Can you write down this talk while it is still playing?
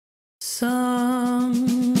Some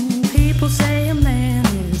people say a man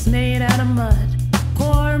is made out of mud.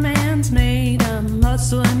 Poor man's made of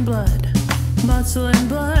muscle and blood. Muscle and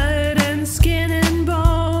blood and skin and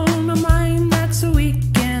bone. A mind that's weak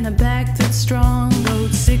and a back that's strong.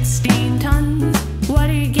 Load 16 tons, what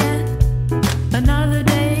do you get? Another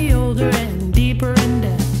day older and deeper in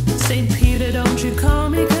debt. St. Peter, don't you call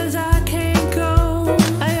me 'cause I can't go.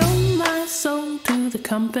 I owe my soul to the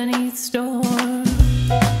company store.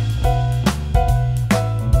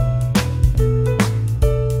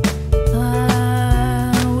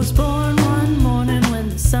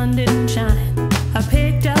 Sun didn't shine. I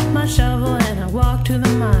picked up my shovel and I walked to the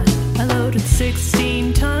mine. I loaded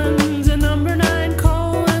 16 tons of number 9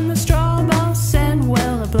 coal, and the straw boss said,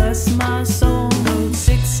 well, bless my soul. Load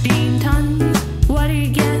 16 tons, what do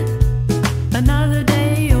you get? Another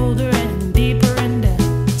day older and deeper in debt.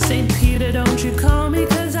 St. Peter, don't you call me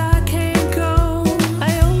 'cause I can't go.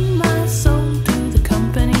 I owe my soul to the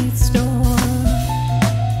company store.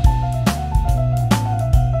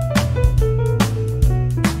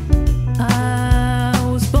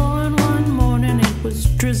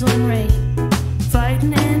 Drizzling rain,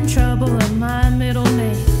 fighting in trouble in my middle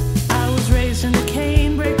name. I was raised in a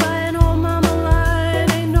cane break by an old mama line.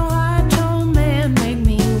 Ain't no high-tone man make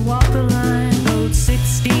me walk the line. Load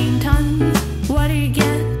 16 tons, what do you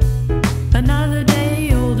get? Another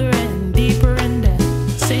day older and deeper in debt.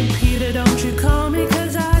 St. Peter, don't you call me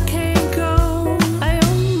 'cause I can't go. I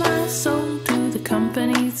owe my soul to the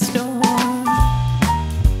company store.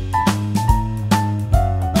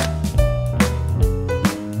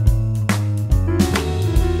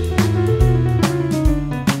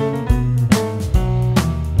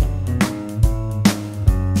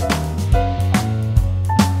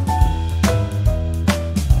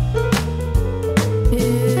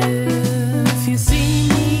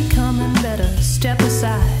 Step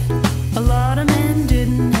aside. A lot of men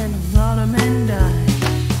didn't and a lot of men died.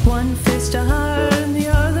 One fist a heart and the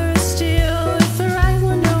other is steel. If the right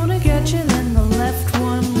one don't get you, then the left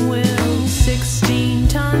one will. 16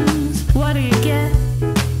 tons, what do you get?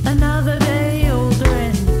 Another day older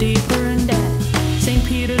and deeper in debt. St.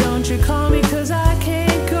 Peter, don't you call me 'cause I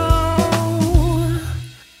can't go.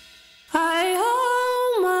 I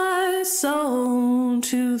owe my soul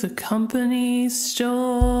to the company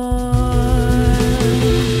store.